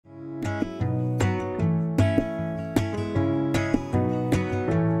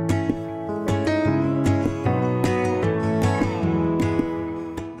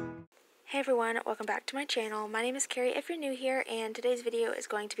everyone, welcome back to my channel. My name is Carrie if you're new here, and today's video is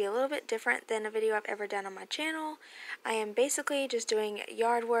going to be a little bit different than a video I've ever done on my channel. I am basically just doing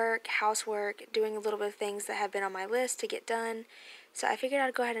yard work, housework, doing a little bit of things that have been on my list to get done. So I figured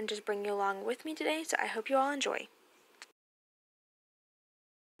I'd go ahead and just bring you along with me today, so I hope you all enjoy.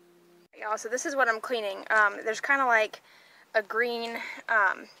 Y'all, so this is what I'm cleaning. There's kind of like a green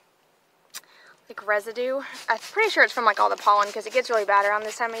like residue. I'm pretty sure it's from like all the pollen because it gets really bad around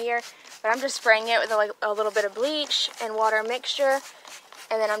this time of year. But I'm just spraying it with like a little bit of bleach and water mixture,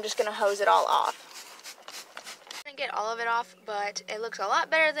 and then I'm just gonna hose it all off. I didn't get all of it off, but it looks a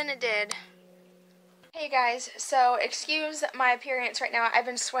lot better than it did. Hey guys, so excuse my appearance right now. I've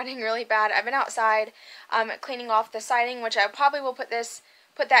been sweating really bad. I've been outside cleaning off the siding, which I probably will put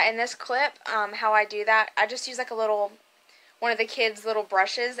that in this clip. How I do that, I just use like one of the kids' little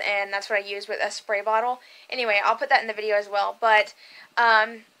brushes, and that's what I use with a spray bottle. Anyway, I'll put that in the video as well. But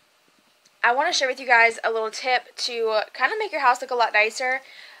I want to share with you guys a little tip to kind of make your house look a lot nicer,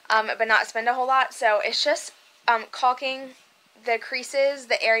 but not spend a whole lot. So it's just caulking the creases,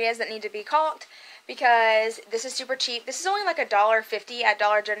 the areas that need to be caulked, because this is super cheap. This is only like $1.50 at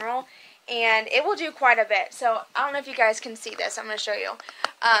Dollar General, and it will do quite a bit. So I don't know if you guys can see this. I'm going to show you.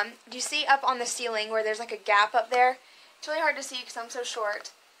 Do you see up on the ceiling where there's like a gap up there? It's really hard to see because I'm so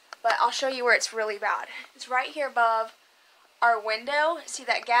short, but I'll show you where it's really bad. It's right here above our window. See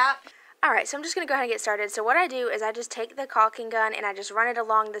that gap? Alright, so I'm just going to go ahead and get started. So what I do is I just take the caulking gun and I just run it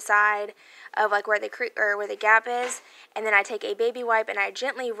along the side of like where the gap is, and then I take a baby wipe and I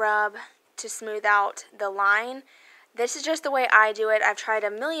gently rub to smooth out the line. This is just the way I do it. I've tried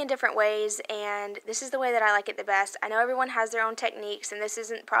a million different ways, and this is the way that I like it the best. I know everyone has their own techniques, and this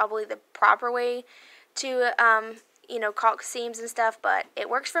isn't probably the proper way to caulk seams and stuff, but it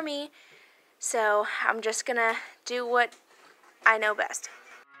works for me, so I'm just gonna do what I know best.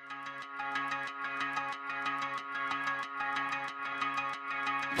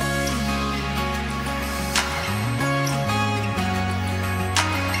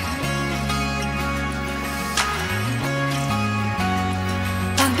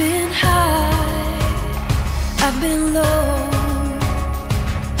 I've been high, I've been low,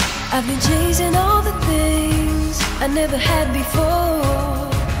 I've been chasing all the things I never had before,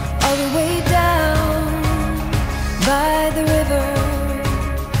 all the way down by the river.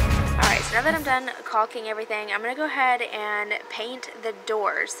 Alright, so now that I'm done caulking everything, I'm going to go ahead and paint the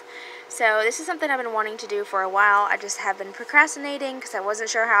doors. So this is something I've been wanting to do for a while. I just have been procrastinating because I wasn't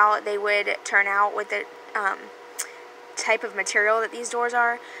sure how they would turn out with the type of material that these doors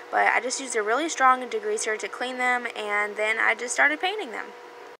are. But I just used a really strong degreaser to clean them, and then I just started painting them.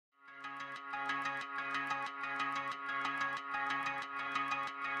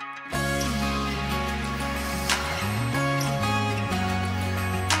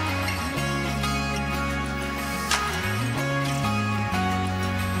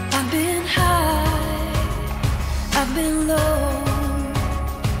 I've been high, I've been low,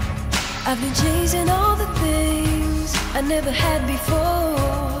 I've been chasing all the things I never had before,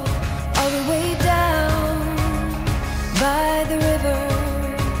 all the way down by the river.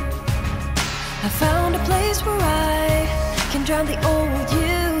 I found a place where I can drown the old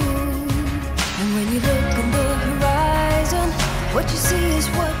you, and when you look on the horizon, what you see is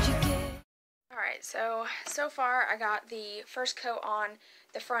what you get. Alright, so far I got the first coat on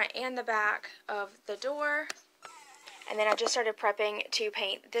the front and the back of the door, and then I just started prepping to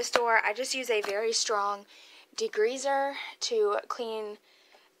paint this door. I just use a very strong degreaser to clean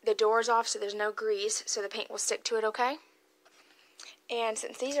the doors off so there's no grease, so the paint will stick to it okay. And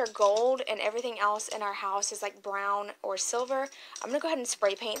since these are gold and everything else in our house is like brown or silver, I'm going to go ahead and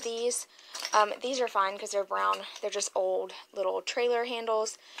spray paint these. These are fine because they're brown. They're just old little trailer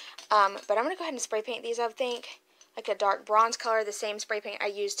handles. But I'm going to go ahead and spray paint these, I think, like a dark bronze color, the same spray paint I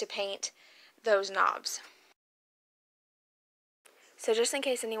used to paint those knobs. So just in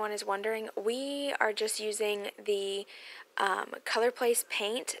case anyone is wondering, we are just using the Color Place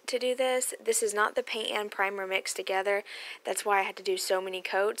paint to do this. This is not the paint and primer mixed together. That's why I had to do so many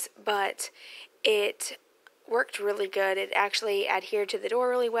coats, but it worked really good. It actually adhered to the door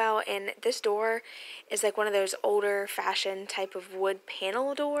really well, and this door is like one of those older fashioned type of wood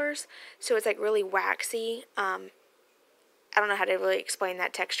panel doors, so it's like really waxy. I don't know how to really explain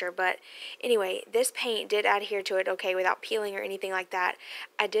that texture, but anyway, this paint did adhere to it okay without peeling or anything like that.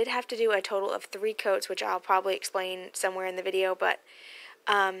 I did have to do a total of 3 coats, which I'll probably explain somewhere in the video, but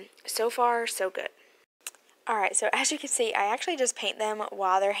so far, so good. Alright, so as you can see, I actually just paint them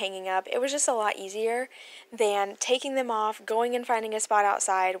while they're hanging up. It was just a lot easier than taking them off, going and finding a spot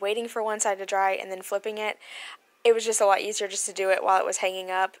outside, waiting for one side to dry, and then flipping it. it was just a lot easier just to do it while it was hanging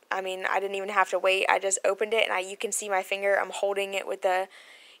up. I mean, I didn't even have to wait. I just opened it, and you can see my finger. I'm holding it with the,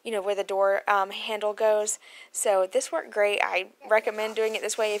 you know, where the door handle goes. So this worked great. I recommend doing it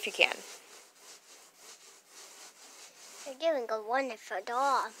this way if you can. You're doing a wonderful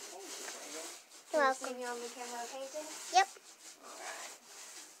job. You're welcome. See me on the camera painting? Yep.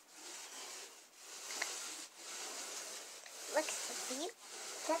 Looks so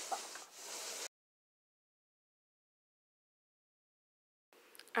beautiful.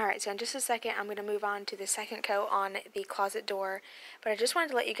 Alright, so in just a second, I'm going to move on to the second coat on the closet door, but I just wanted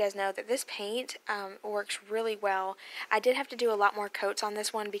to let you guys know that this paint works really well. I did have to do a lot more coats on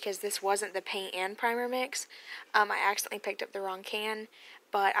this one because this wasn't the paint and primer mix. I accidentally picked up the wrong can,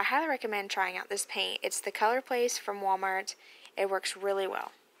 but I highly recommend trying out this paint. It's the Color Place from Walmart. It works really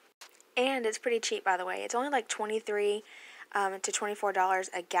well. And it's pretty cheap, by the way. It's only like $23 to $24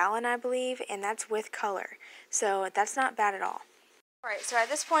 a gallon, I believe, and that's with color. So that's not bad at all. Alright, so at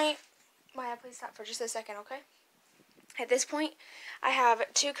this point, Maya, please stop for just a second, okay? At this point, I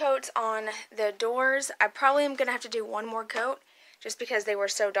have 2 coats on the doors. I probably am going to have to do one more coat just because they were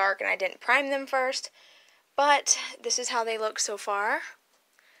so dark and I didn't prime them first. But this is how they look so far.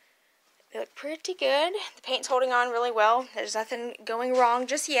 They look pretty good. The paint's holding on really well. There's nothing going wrong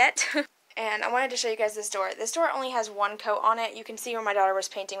just yet. And I wanted to show you guys this door. This door only has 1 coat on it. You can see where my daughter was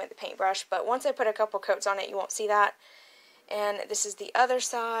painting with the paintbrush, but once I put a couple coats on it, you won't see that. And this is the other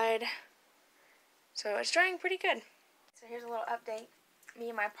side. So it's drying pretty good. So here's a little update. Me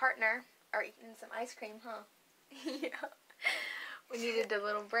and my partner are eating some ice cream, huh? Yeah. We needed a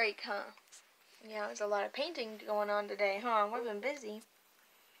little break, huh? Yeah, there's a lot of painting going on today, huh? We've been busy.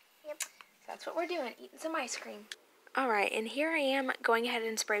 Yep. So that's what we're doing, eating some ice cream. Alright, and here I am going ahead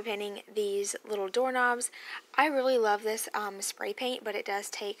and spray painting these little doorknobs. I really love this spray paint, but it does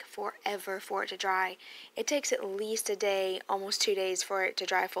take forever for it to dry. It takes at least a day, almost 2 days for it to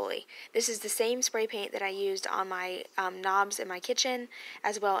dry fully. This is the same spray paint that I used on my knobs in my kitchen,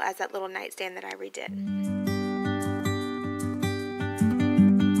 as well as that little nightstand that I redid.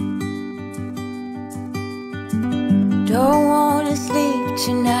 Don't wanna sleep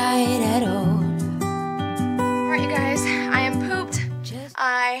tonight at all. Alright, you guys, I am pooped.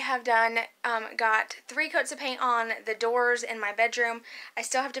 I have done, got 3 coats of paint on the doors in my bedroom. I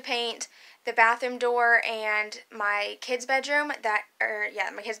still have to paint the bathroom door and my kids' bedroom,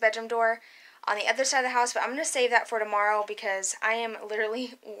 my kids' bedroom door on the other side of the house, but I'm going to save that for tomorrow because I am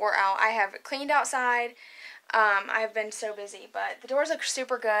literally wore out. I have cleaned outside. I've been so busy, but the doors look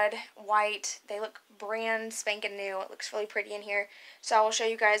super good, white. They look brand spanking new. It looks really pretty in here. So I will show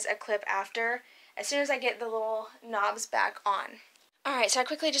you guys a clip after, as soon as I get the little knobs back on. Alright, so I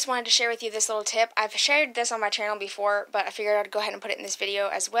quickly just wanted to share with you this little tip. I've shared this on my channel before, but I figured I'd go ahead and put it in this video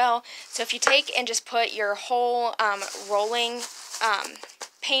as well. So if you take and just put your whole rolling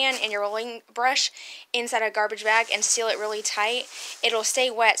pan and your rolling brush inside a garbage bag and seal it really tight, it'll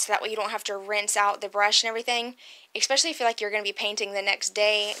stay wet so that way you don't have to rinse out the brush and everything, especially if you feel like you're going to be painting the next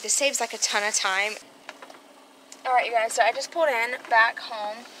day. This saves like a ton of time. Alright, you guys, so I just pulled in back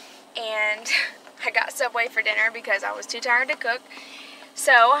home and I got Subway for dinner because I was too tired to cook.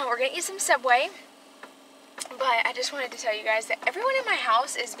 So we're going to eat some Subway. But I just wanted to tell you guys that everyone in my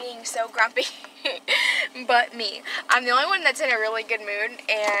house is being so grumpy but me. I'm the only one that's in a really good mood,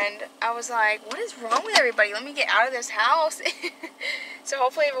 and I was like, what is wrong with everybody? Let me get out of this house. So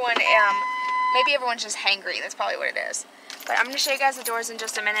hopefully everyone, maybe everyone's just hangry. That's probably what it is. But I'm going to show you guys the doors in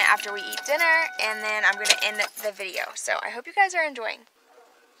just a minute after we eat dinner, and then I'm going to end the video. So I hope you guys are enjoying.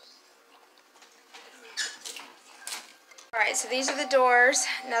 Alright, so these are the doors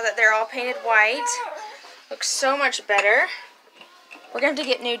now that they're all painted white. Looks so much better. We're going to have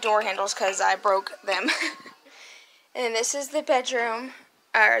to get new door handles because I broke them. And this is the bedroom,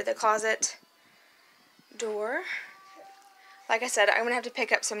 or the closet door. Like I said, I'm going to have to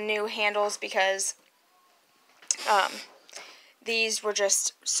pick up some new handles because these were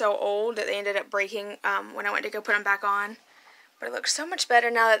just so old that they ended up breaking when I went to go put them back on. But it looks so much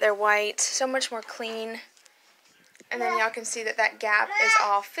better now that they're white, so much more clean. And then y'all can see that that gap is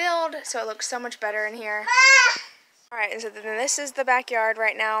all filled, so it looks so much better in here. Alright, and so then this is the backyard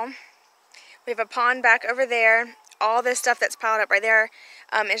right now. We have a pond back over there. All this stuff that's piled up right there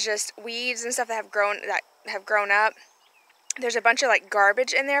is just weeds and stuff that have grown up. There's a bunch of like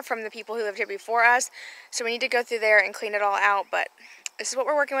garbage in there from the people who lived here before us, so we need to go through there and clean it all out, but this is what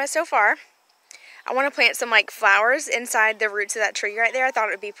we're working with so far. I want to plant some like flowers inside the roots of that tree right there. I thought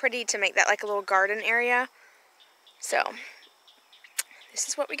it would be pretty to make that like a little garden area. So, this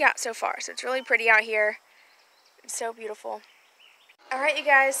is what we got so far. So, it's really pretty out here. It's so beautiful. Alright, you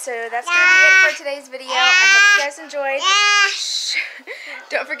guys, so that's going to be it for today's video. I hope you guys enjoyed. Shh.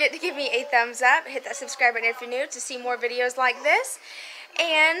 Don't forget to give me a thumbs up. Hit that subscribe button if you're new to see more videos like this.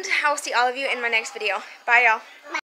 And I'll see all of you in my next video. Bye, y'all.